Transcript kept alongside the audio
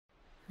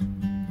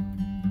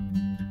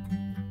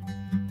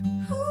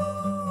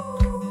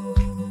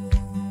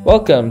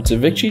Welcome to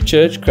Victory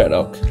Church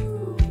Craddock.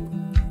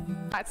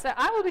 Right, so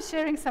I will be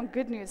sharing some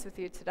good news with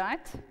you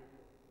tonight.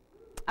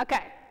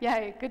 Okay,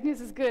 yay, good news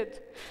is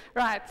good.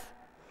 Right.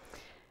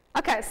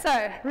 Okay,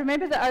 so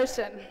remember the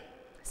ocean.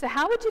 So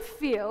how would you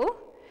feel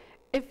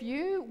if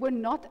you were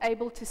not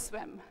able to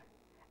swim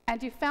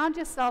and you found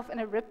yourself in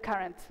a rip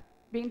current,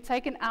 being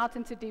taken out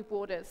into deep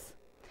waters,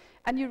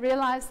 and you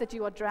realize that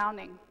you are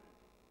drowning,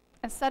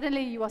 and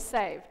suddenly you are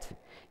saved?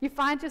 You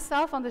find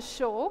yourself on the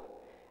shore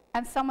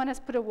and someone has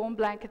put a warm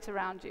blanket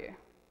around you.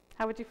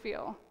 How would you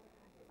feel?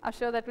 I'm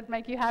sure that would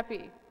make you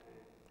happy.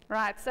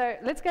 Right, so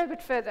let's go a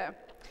bit further.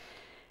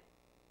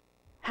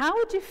 How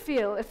would you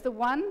feel if the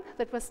one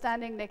that was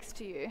standing next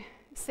to you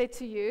said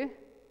to you,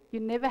 you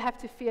never have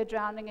to fear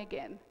drowning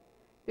again,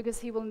 because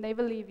he will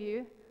never leave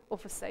you or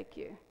forsake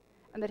you,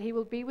 and that he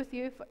will be with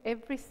you for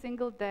every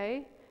single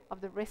day of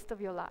the rest of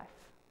your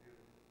life?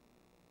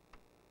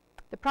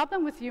 The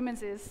problem with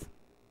humans is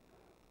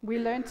we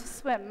learn to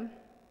swim,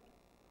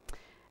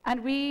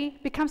 and we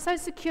become so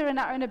secure in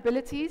our own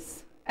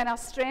abilities and our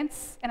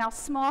strengths and our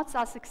smarts,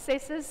 our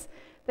successes,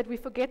 that we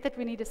forget that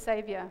we need a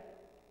savior.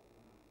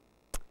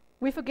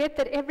 We forget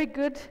that every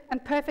good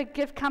and perfect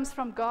gift comes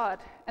from God,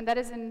 and that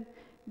is in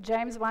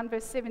James 1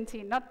 verse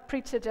 17, not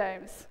Preacher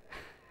James.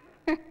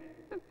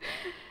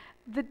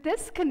 The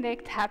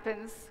disconnect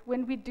happens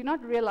when we do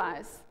not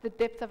realize the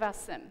depth of our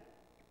sin.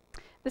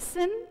 The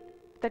sin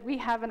that we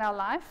have in our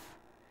life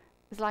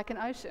is like an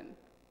ocean.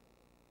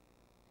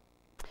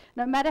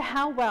 No matter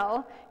how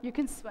well you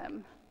can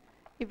swim,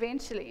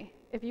 eventually,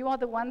 if you are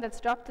the one that's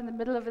dropped in the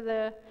middle of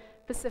the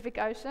Pacific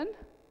Ocean,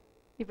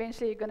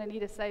 eventually you're going to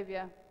need a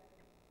savior.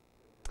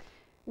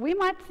 We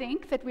might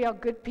think that we are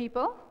good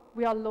people,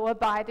 we are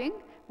law-abiding,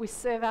 we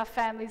serve our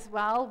families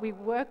well, we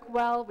work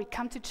well, we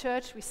come to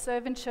church, we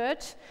serve in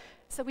church,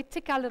 so we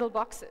tick our little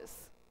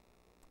boxes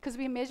because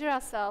we measure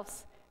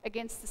ourselves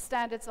against the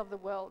standards of the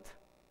world.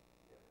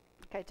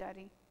 Okay,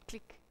 Jody,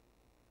 click.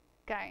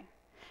 Okay.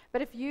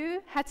 But if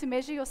you had to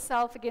measure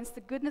yourself against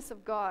the goodness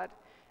of God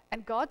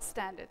and God's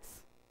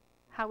standards,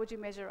 how would you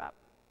measure up?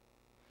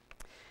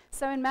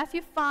 So in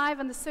Matthew 5,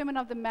 on the Sermon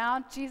on the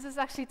Mount, Jesus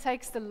actually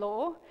takes the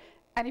law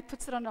and he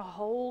puts it on a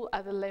whole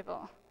other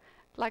level.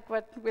 Like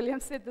what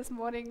William said this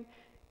morning,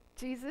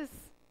 Jesus,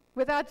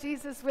 without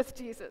Jesus, with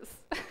Jesus.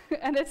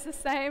 And it's the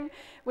same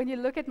when you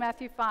look at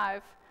Matthew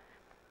 5.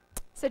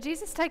 So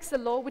Jesus takes the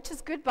law, which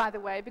is good, by the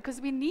way,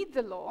 because we need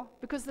the law,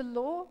 because the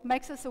law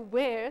makes us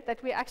aware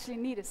that we actually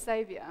need a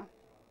savior.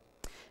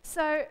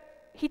 So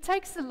he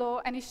takes the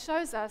law and he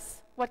shows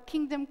us what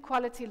kingdom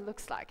quality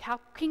looks like, how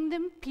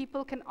kingdom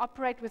people can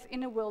operate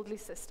within a worldly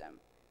system.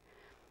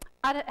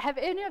 Have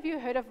any of you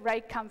heard of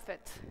Ray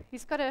Comfort?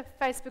 He's got a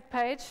Facebook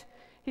page.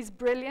 He's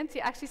brilliant. He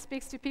actually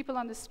speaks to people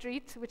on the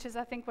street, which is,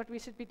 I think, what we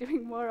should be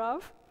doing more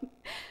of.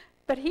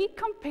 But he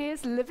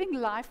compares living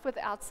life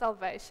without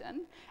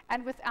salvation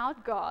and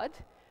without God,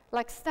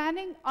 like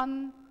standing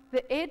on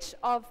the edge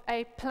of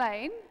a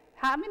plane.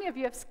 How many of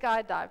you have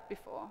skydived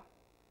before?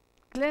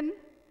 Glenn?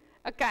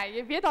 Okay,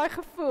 jy weet daai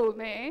gevoel,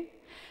 nee?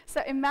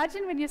 So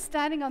imagine when you're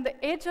standing on the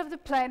edge of the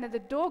plane and the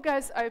door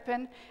goes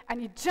open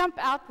and you jump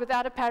out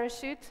without a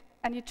parachute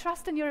and you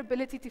trust in your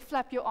ability to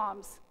flap your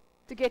arms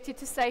to get you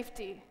to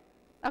safety.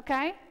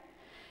 Okay?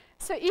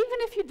 So even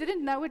if you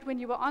didn't know it when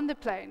you were on the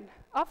plane,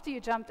 after you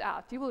jumped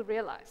out, you will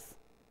realize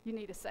you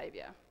need a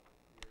savior.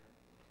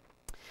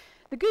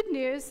 The good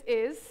news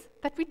is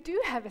that we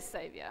do have a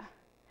savior,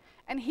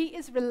 and he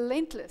is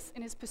relentless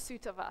in his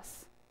pursuit of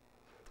us.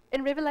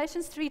 In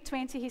Revelation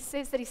 3:20, he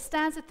says that he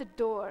stands at the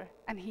door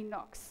and he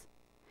knocks.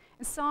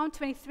 In Psalm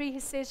 23, he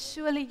says,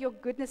 surely your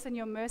goodness and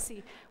your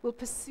mercy will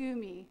pursue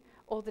me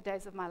all the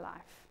days of my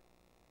life.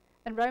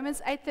 In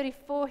Romans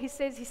 8:34, he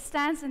says he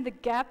stands in the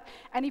gap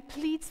and he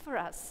pleads for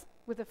us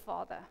with the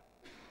Father.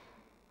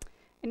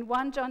 In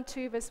 1 John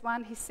 2 verse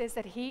 1, he says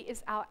that he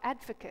is our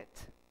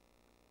advocate.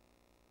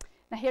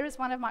 Now here is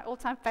one of my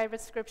all-time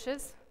favorite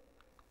scriptures.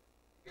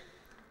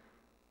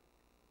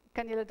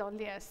 Kan julle daar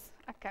lees?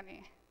 Ek kan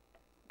nie.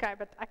 Okay,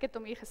 but ek het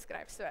hom hier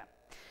geskryf, so.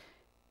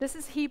 This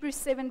is Hebrews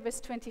 7 verse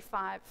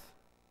 25.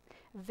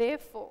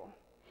 Therefore,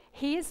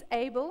 he is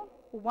able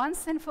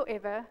once and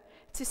forever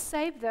to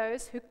save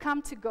those who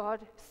come to God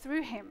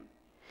through him.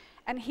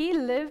 And he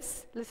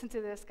lives, listen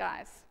to this,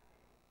 guys,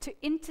 to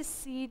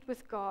intercede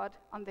with God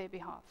on their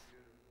behalf.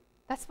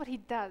 That's what he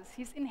does.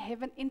 He's in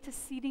heaven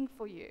interceding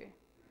for you.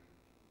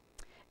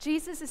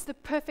 Jesus is the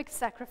perfect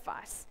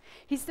sacrifice.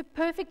 He's the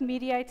perfect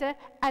mediator,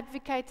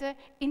 advocator,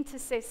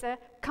 intercessor,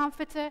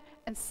 comforter,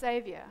 and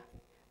savior.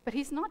 But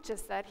he's not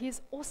just that. He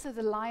is also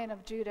the Lion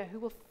of Judah who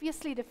will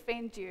fiercely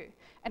defend you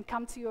and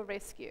come to your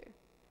rescue.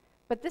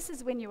 But this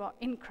is when you are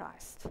in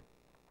Christ.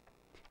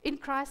 In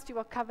Christ, you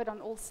are covered on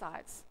all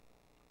sides.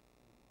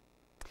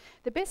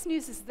 The best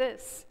news is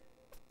this.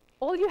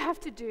 All you have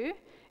to do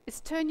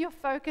is turn your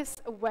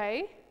focus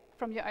away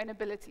from your own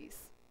abilities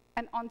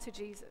and onto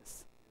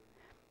Jesus.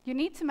 You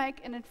need to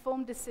make an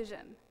informed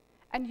decision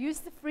and use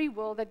the free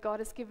will that God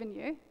has given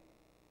you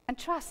and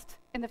trust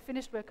in the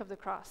finished work of the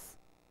cross.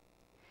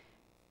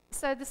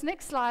 So this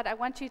next slide, I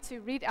want you to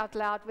read out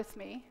loud with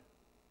me.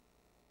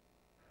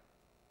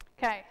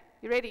 Okay,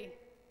 you ready?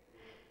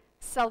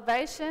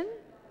 Salvation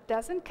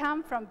doesn't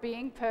come from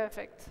being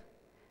perfect.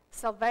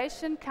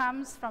 Salvation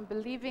comes from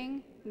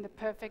believing in the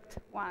perfect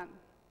one.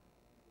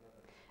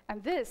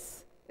 And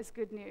this is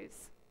good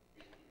news.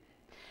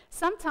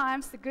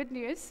 Sometimes the good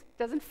news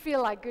doesn't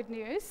feel like good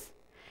news,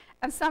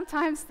 and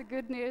sometimes the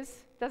good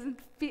news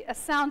doesn't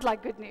sound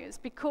like good news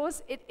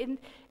because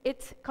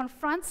it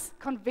confronts,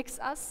 convicts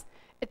us,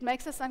 it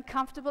makes us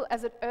uncomfortable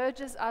as it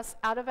urges us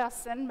out of our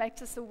sin,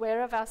 makes us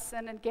aware of our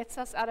sin, and gets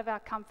us out of our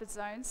comfort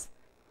zones.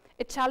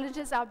 It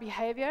challenges our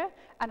behavior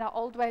and our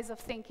old ways of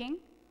thinking.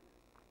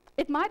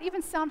 It might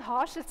even sound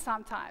harsh at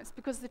sometimes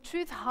because the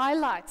truth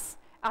highlights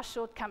our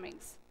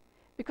shortcomings.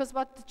 Because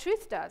what the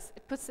truth does,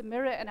 it puts a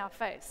mirror in our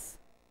face.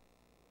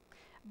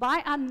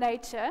 By our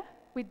nature,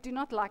 we do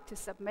not like to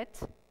submit.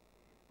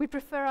 We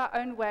prefer our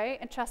own way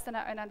and trust in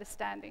our own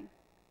understanding.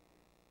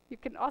 You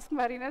can ask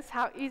Marinus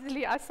how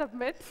easily I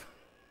submit.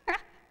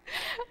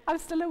 I'm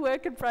still a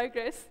work in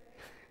progress.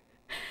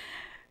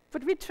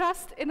 But we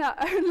trust in our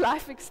own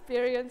life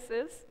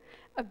experiences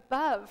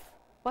above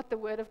what the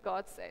Word of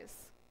God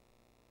says.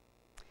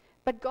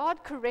 But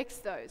God corrects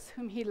those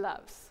whom He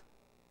loves.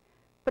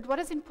 But what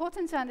is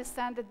important to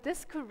understand that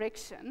this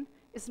correction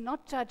is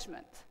not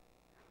judgment.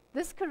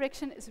 This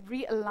correction is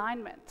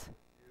realignment.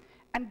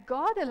 And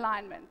God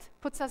alignment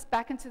puts us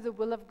back into the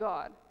will of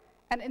God.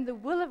 And in the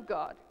will of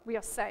God, we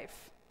are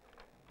safe.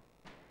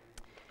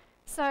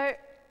 So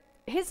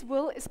His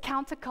will is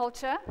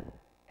counterculture,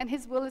 and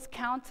His will is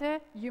counter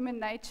human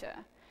nature.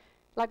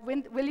 Like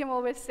William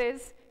always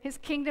says, His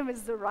kingdom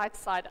is the right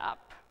side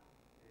up.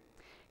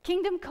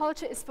 Kingdom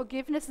culture is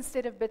forgiveness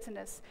instead of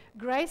bitterness,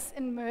 grace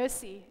and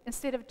mercy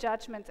instead of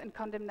judgment and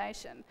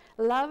condemnation,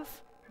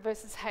 love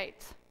versus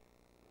hate.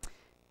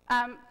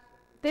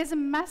 There's a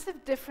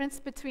massive difference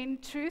between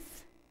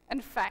truth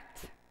and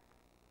fact.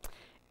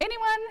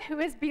 Anyone who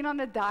has been on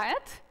a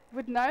diet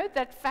would know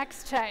that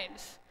facts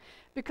change.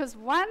 Because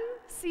one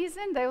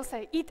season they'll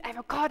say, eat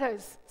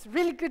avocados, it's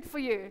really good for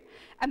you.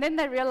 And then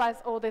they realize,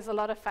 oh, there's a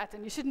lot of fat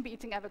and you shouldn't be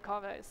eating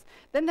avocados.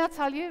 Then they'll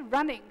tell you,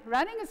 running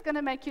is going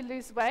to make you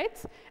lose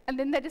weight. And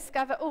then they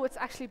discover, oh, it's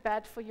actually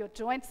bad for your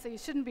joints, so you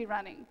shouldn't be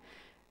running.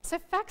 So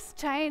facts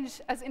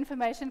change as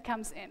information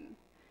comes in.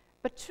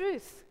 But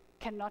truth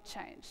cannot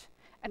change.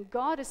 And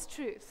God is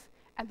truth,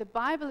 and the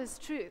Bible is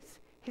truth.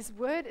 His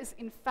word is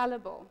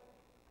infallible.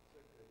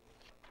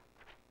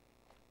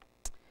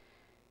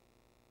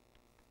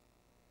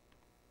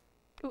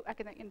 Oeh,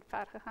 ek het nou een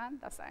ver gegaan,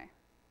 that's hy.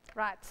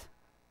 Right.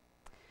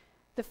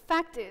 The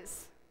fact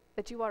is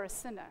that you are a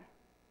sinner.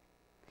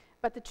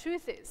 But the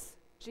truth is,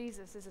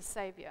 Jesus is a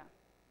savior.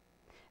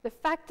 The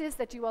fact is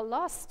that you are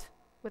lost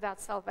without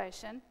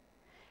salvation.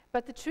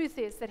 But the truth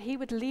is that He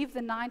would leave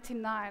the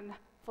 99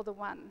 for the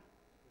one.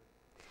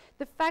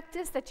 The fact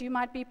is that you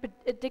might be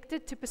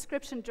addicted to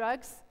prescription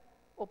drugs,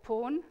 or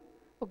porn,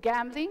 or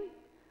gambling,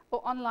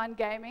 or online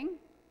gaming,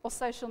 or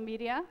social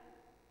media.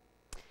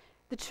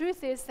 The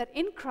truth is that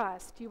in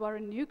Christ you are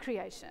a new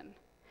creation,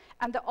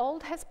 and the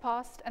old has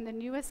passed and the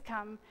new has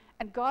come,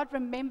 and God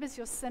remembers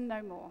your sin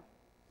no more.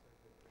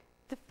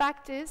 The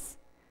fact is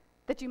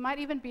that you might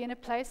even be in a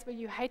place where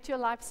you hate your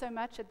life so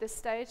much at this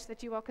stage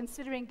that you are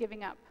considering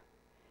giving up,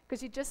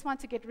 because you just want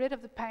to get rid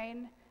of the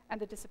pain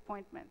and the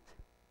disappointment.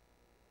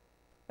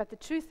 But the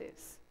truth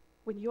is,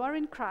 when you are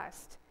in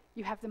Christ,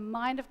 you have the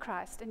mind of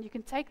Christ, and you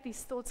can take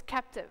these thoughts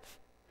captive,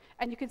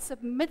 and you can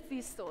submit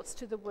these thoughts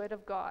to the Word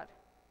of God.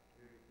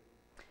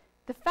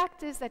 The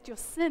fact is that your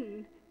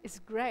sin is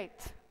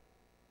great,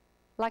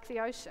 like the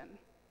ocean.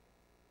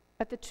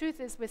 But the truth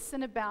is, where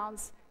sin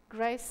abounds,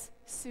 grace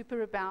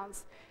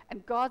superabounds,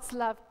 and God's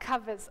love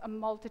covers a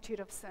multitude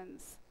of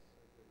sins.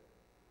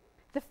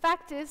 The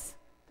fact is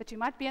that you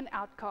might be an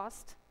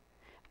outcast,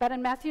 but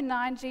in Matthew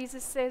 9,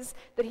 Jesus says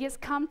that He has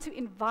come to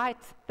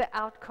invite the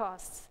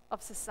outcasts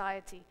of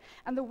society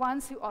and the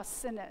ones who are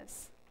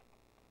sinners.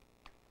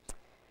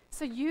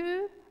 So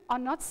you are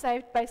not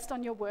saved based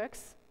on your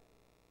works.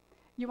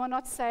 You are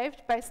not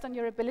saved based on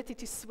your ability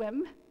to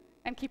swim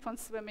and keep on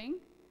swimming.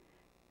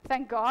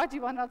 Thank God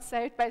you are not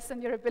saved based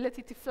on your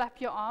ability to flap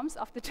your arms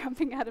after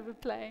jumping out of a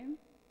plane.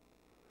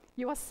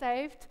 You are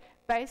saved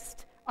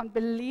based on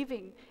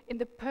believing in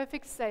the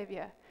perfect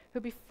Savior who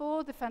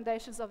before the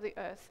foundations of the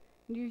earth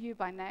knew you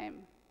by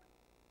name.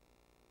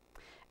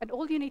 And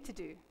all you need to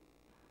do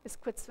is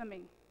quit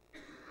swimming.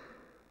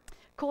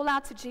 Call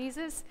out to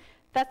Jesus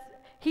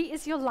that He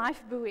is your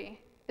life buoy.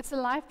 It's a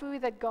life buoy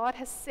that God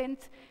has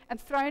sent and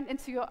thrown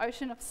into your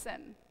ocean of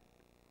sin.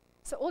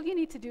 So all you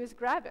need to do is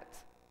grab it.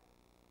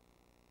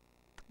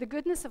 The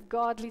goodness of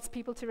God leads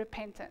people to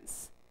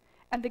repentance.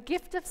 And the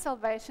gift of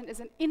salvation is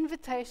an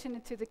invitation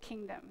into the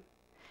kingdom.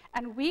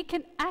 And we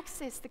can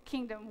access the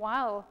kingdom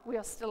while we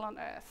are still on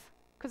earth.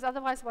 Because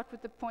otherwise, what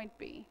would the point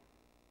be?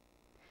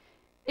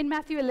 In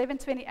Matthew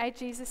 11:28,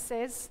 Jesus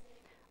says,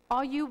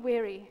 "Are you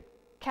weary,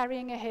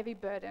 carrying a heavy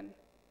burden?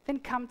 Then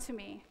come to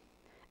me,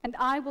 and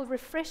I will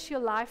refresh your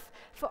life,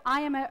 for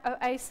I am an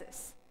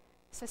oasis."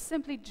 So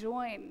simply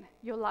join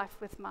your life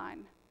with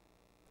mine.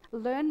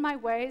 Learn my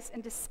ways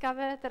and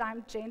discover that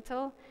I'm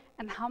gentle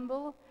and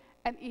humble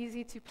and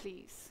easy to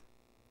please.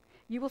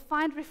 You will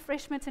find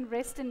refreshment and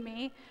rest in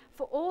me,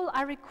 for all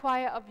I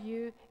require of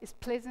you is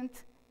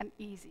pleasant and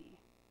easy.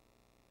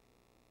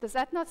 Does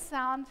that not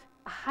sound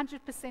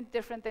 100%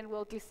 different than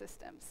worldly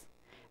systems?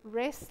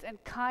 Rest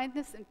and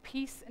kindness and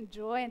peace and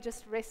joy and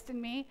just rest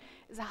in me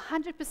is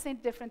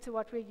 100% different to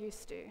what we're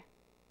used to.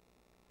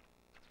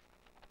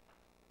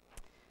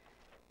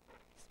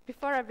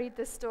 Before I read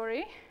this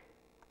story,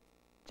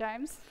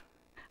 James,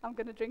 I'm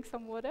going to drink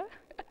some water.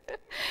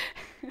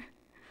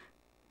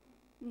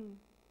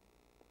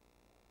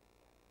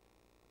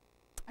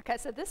 Okay,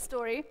 so this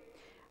story,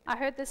 I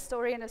heard this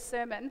story in a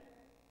sermon.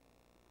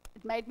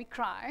 It made me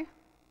cry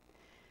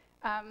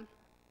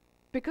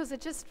because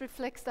it just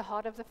reflects the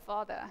heart of the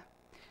Father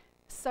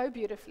so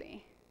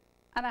beautifully.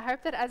 And I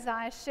hope that as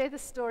I share the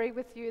story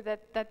with you,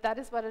 that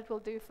is what it will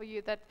do for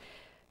you, that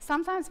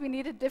sometimes we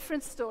need a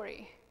different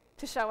story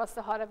to show us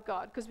the heart of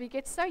God, because we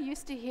get so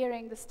used to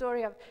hearing the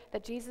story of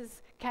that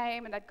Jesus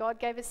came and that God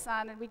gave his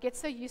son, and we get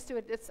so used to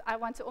it, I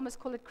want to almost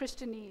call it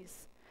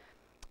Christianese.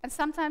 And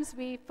sometimes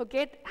we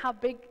forget how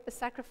big a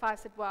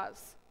sacrifice it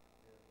was.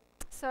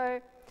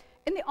 So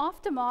in the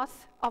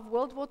aftermath of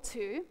World War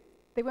II,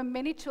 there were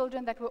many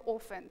children that were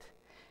orphaned.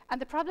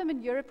 And the problem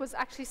in Europe was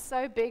actually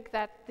so big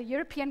that the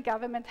European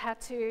government had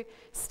to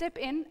step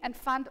in and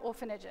fund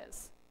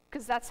orphanages,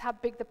 because that's how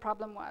big the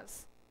problem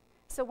was.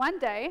 So one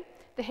day,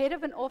 the head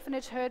of an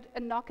orphanage heard a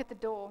knock at the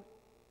door.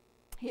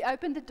 He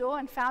opened the door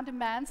and found a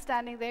man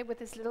standing there with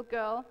his little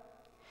girl.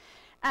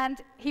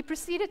 And he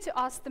proceeded to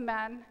ask the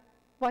man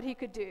what he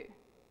could do.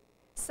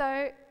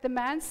 So the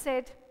man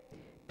said,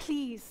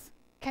 "Please,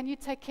 can you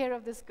take care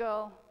of this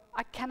girl?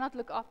 I cannot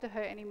look after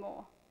her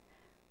anymore."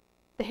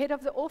 The head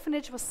of the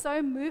orphanage was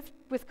so moved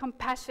with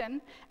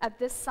compassion at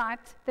this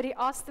sight that he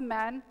asked the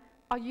man,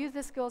 "Are you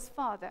this girl's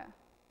father?"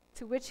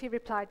 To which he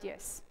replied,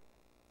 "Yes."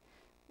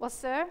 "Well,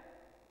 sir,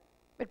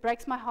 it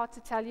breaks my heart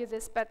to tell you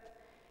this, but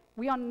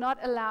we are not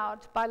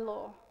allowed by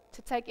law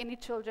to take any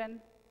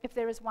children if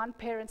there is one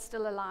parent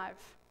still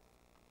alive."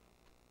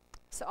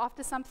 So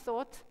after some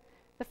thought,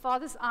 the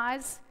father's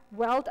eyes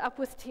welled up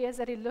with tears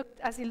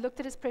as he looked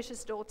at his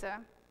precious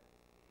daughter.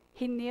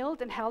 He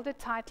kneeled and held her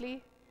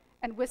tightly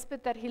and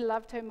whispered that he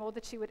loved her more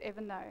than she would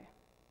ever know.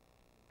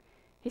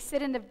 He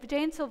said in a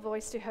gentle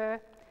voice to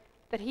her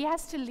that he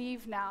has to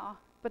leave now,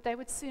 but they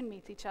would soon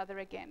meet each other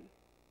again.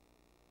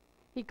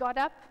 He got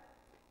up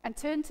and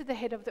turned to the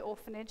head of the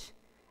orphanage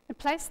and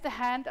placed the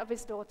hand of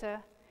his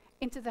daughter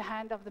into the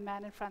hand of the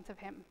man in front of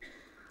him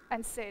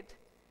and said,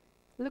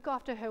 "Look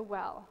after her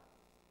well.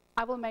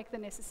 I will make the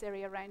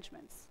necessary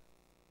arrangements."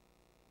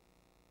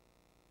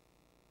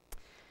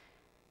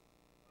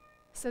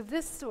 So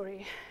this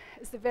story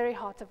is the very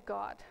heart of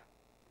God.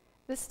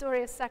 This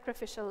story is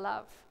sacrificial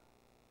love.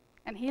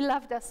 And he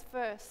loved us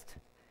first.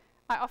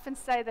 I often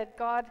say that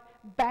God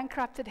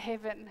bankrupted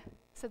heaven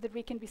so that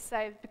we can be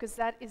saved, because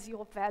that is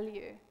your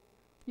value.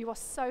 You are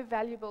so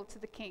valuable to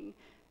the King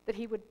that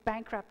he would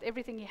bankrupt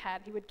everything he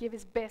had. He would give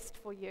his best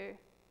for you.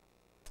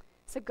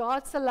 So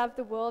God so loved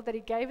the world that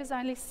he gave his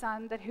only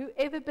Son, that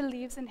whoever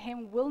believes in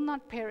him will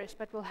not perish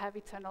but will have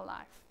eternal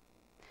life.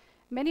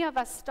 Many of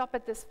us stop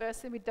at this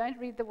verse and we don't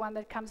read the one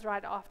that comes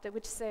right after,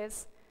 which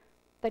says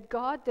that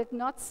God did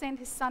not send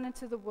his Son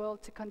into the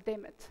world to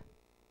condemn it,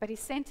 but he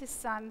sent his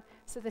Son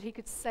so that he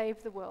could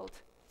save the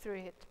world through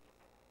it.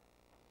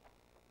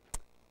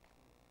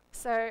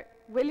 So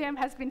William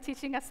has been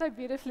teaching us so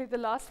beautifully the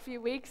last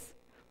few weeks.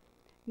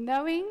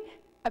 Knowing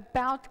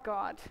about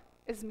God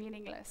is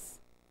meaningless,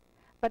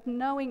 but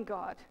knowing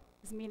God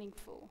is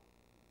meaningful.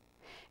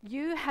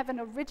 You have an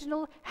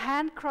original,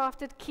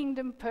 handcrafted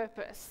kingdom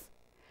purpose.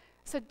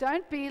 So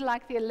don't be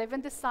like the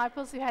 11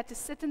 disciples who had to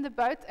sit in the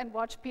boat and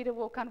watch Peter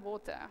walk on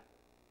water.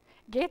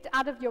 Get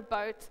out of your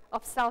boat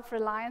of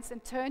self-reliance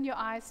and turn your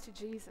eyes to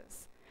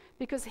Jesus,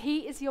 because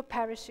he is your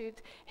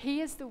parachute.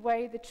 He is the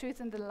way, the truth,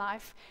 and the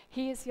life.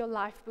 He is your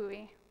life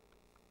buoy.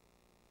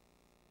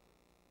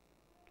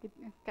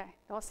 Okay,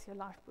 that's your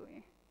life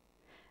buoy.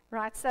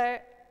 Right, so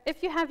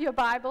if you have your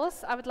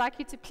Bibles, I would like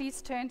you to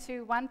please turn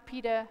to 1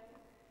 Peter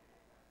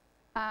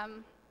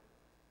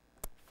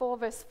 4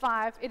 verse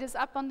 5. It is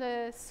up on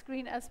the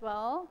screen as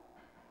well.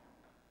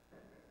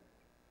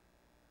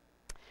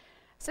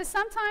 So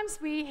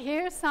sometimes we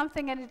hear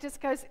something and it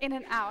just goes in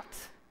and out.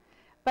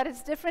 But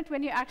it's different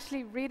when you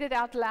actually read it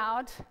out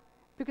loud,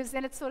 because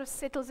then it sort of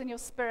settles in your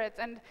spirit.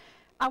 And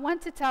I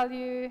want to tell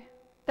you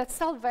that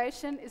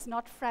salvation is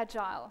not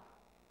fragile.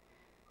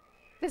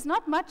 There's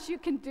not much you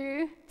can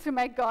do to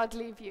make God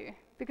leave you,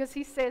 because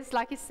he says,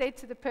 like he said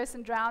to the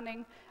person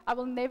drowning, "I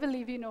will never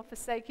leave you nor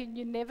forsake you.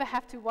 You never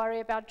have to worry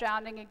about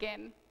drowning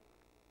again."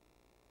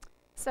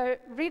 So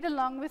read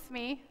along with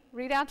me,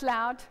 read out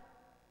loud,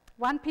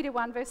 1 Peter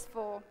 1 verse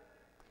 4.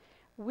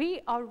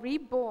 We are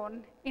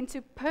reborn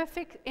into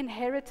perfect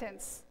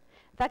inheritance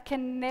that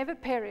can never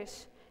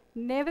perish,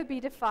 never be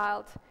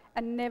defiled,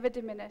 and never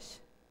diminish.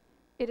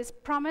 It is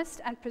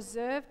promised and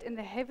preserved in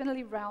the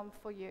heavenly realm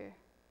for you.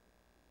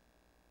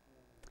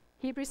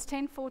 Hebrews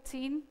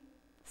 10:14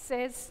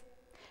 says,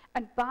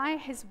 "And by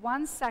his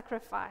one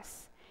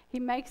sacrifice, He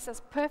makes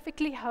us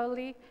perfectly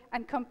holy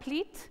and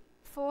complete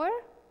for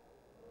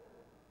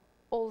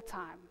all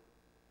time.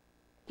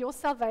 Your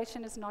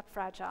salvation is not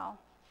fragile.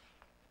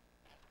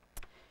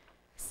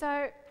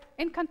 So,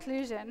 in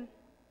conclusion,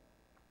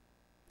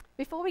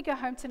 before we go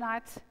home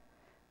tonight,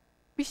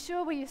 be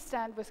sure where you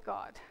stand with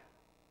God.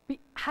 Be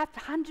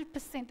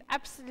 100%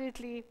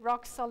 absolutely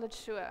rock solid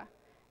sure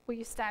where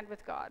you stand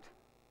with God.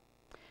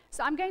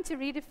 So I'm going to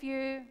read a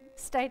few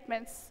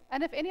statements,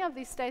 and if any of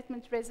these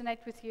statements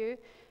resonate with you,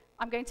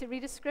 I'm going to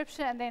read a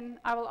scripture and then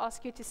I will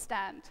ask you to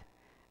stand,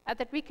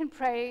 that we can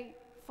pray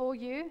for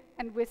you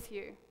and with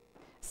you.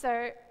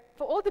 So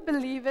for all the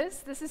believers,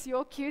 this is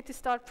your cue to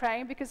start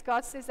praying because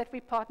God says that we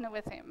partner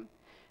with Him.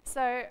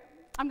 So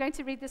I'm going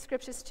to read the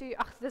scriptures to you,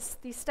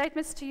 these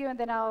statements to you, and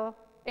then I'll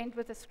end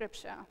with a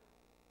scripture.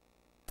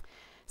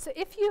 So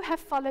if you have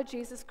followed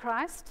Jesus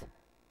Christ,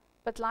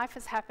 but life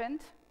has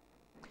happened,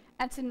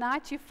 and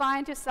tonight you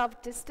find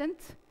yourself distant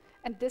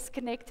and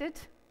disconnected,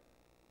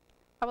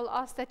 I will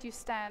ask that you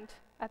stand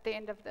at the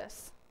end of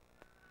this.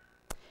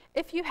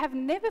 If you have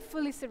never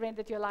fully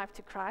surrendered your life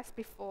to Christ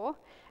before,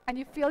 and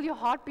you feel your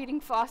heart beating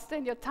faster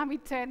and your tummy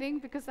turning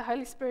because the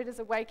Holy Spirit is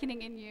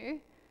awakening in you,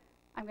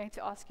 I'm going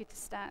to ask you to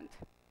stand.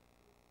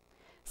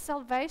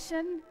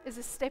 Salvation is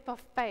a step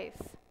of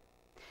faith.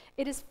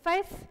 It is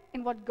faith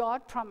in what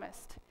God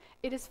promised.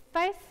 It is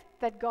faith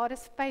that God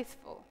is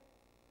faithful.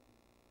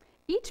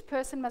 Each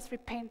person must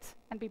repent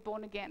and be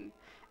born again.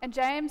 And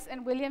James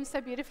and William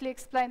so beautifully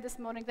explained this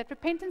morning that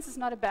repentance is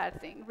not a bad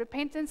thing.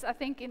 Repentance, I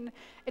think in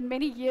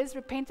many years,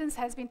 repentance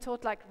has been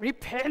taught like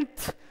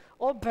repent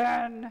or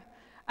burn.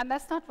 And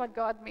that's not what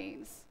God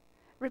means.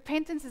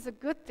 Repentance is a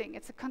good thing.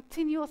 It's a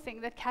continual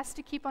thing that has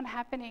to keep on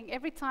happening.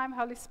 Every time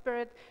Holy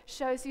Spirit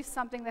shows you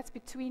something that's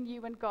between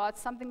you and God,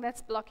 something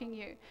that's blocking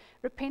you.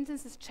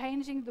 Repentance is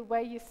changing the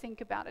way you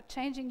think about it,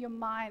 changing your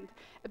mind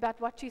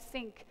about what you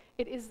think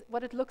it is,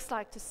 what it looks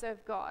like to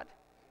serve God.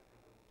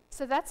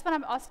 So that's what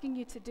I'm asking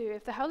you to do.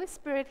 If the Holy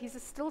Spirit, He's a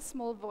still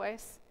small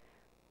voice,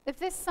 if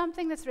there's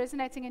something that's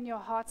resonating in your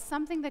heart,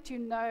 something that you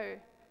know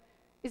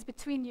is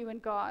between you and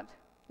God,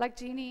 like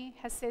Jeannie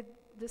has said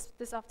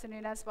this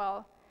afternoon as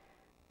well,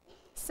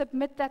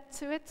 submit that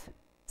to it,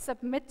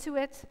 submit to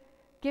it,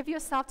 give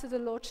yourself to the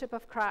Lordship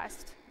of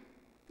Christ.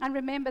 And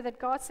remember that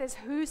God says,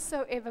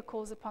 whosoever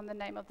calls upon the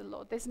name of the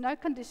Lord. There's no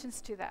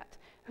conditions to that.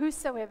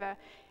 Whosoever.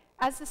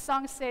 As the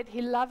song said,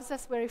 He loves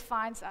us where He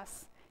finds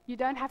us. You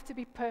don't have to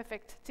be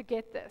perfect to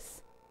get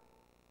this.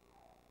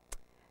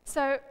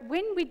 So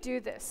when we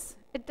do this,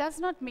 it does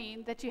not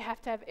mean that you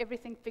have to have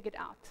everything figured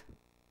out.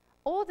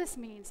 All this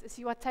means is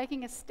you are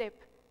taking a step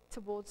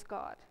towards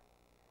God.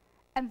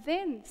 And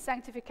then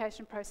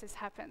sanctification process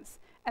happens,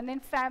 and then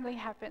family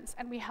happens,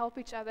 and we help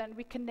each other, and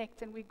we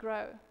connect, and we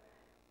grow.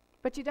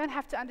 But you don't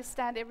have to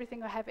understand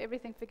everything or have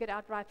everything figured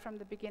out right from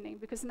the beginning,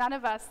 because none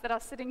of us that are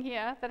sitting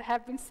here that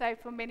have been saved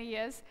for many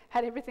years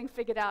had everything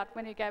figured out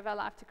when we gave our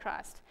life to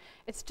Christ.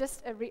 It's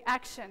just a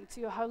reaction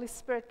to your Holy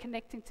Spirit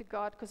connecting to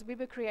God, because we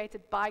were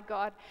created by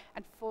God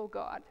and for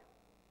God.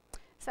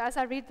 So as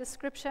I read the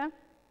scripture,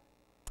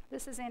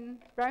 this is in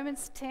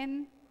Romans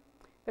 10,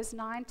 verse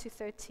 9 to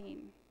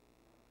 13.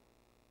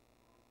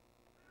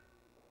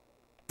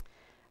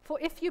 For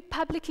if you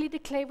publicly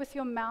declare with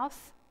your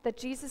mouth that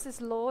Jesus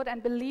is Lord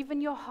and believe in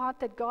your heart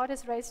that God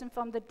has raised Him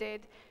from the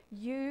dead,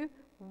 you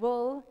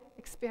will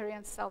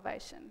experience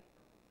salvation.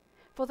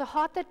 For the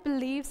heart that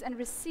believes and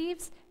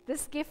receives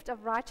this gift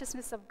of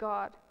righteousness of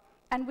God,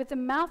 and with the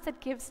mouth that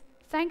gives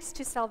thanks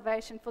to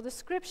salvation, for the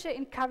scripture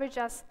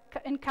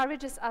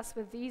encourages us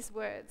with these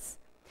words,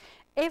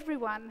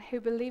 everyone who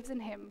believes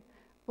in Him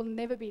will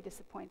never be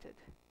disappointed.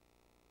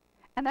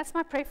 And that's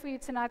my prayer for you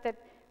tonight, that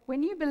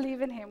when you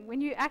believe in Him,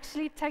 when you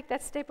actually take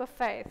that step of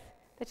faith,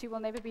 that you will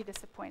never be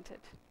disappointed.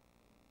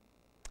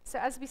 So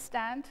as we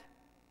stand.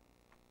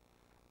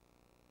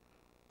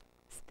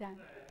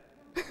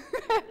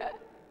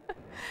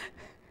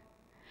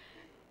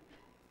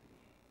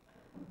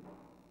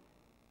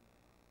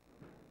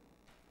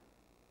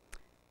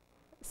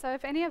 So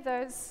if any of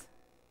those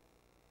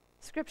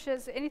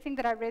scriptures, anything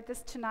that I read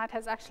this tonight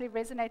has actually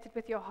resonated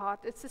with your heart,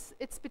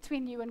 it's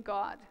between you and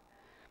God.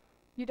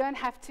 You don't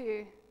have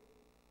to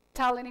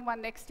tell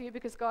anyone next to you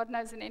because God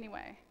knows in any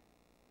way.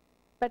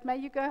 But may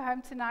you go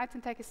home tonight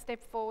and take a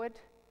step forward,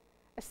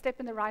 a step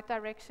in the right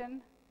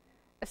direction,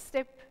 a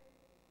step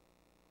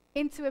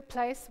into a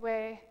place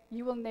where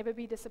you will never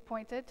be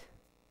disappointed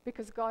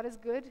because God is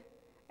good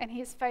and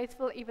He is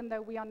faithful even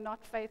though we are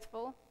not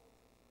faithful.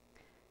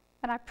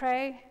 And I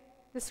pray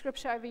the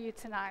scripture over you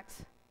tonight,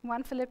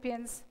 1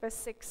 Philippians verse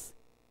 6.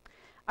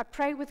 I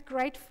pray with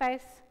great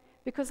faith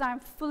because I am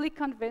fully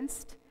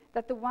convinced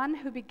that the one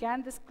who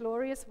began this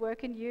glorious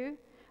work in you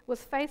will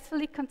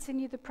faithfully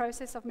continue the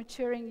process of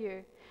maturing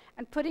you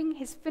and putting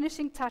His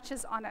finishing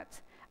touches on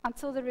it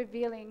until the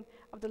revealing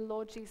of the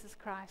Lord Jesus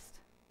Christ.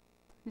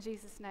 In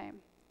Jesus' name,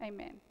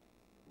 amen.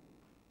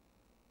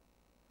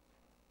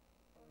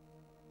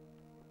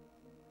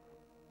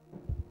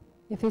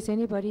 If there's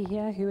anybody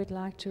here who would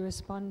like to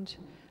respond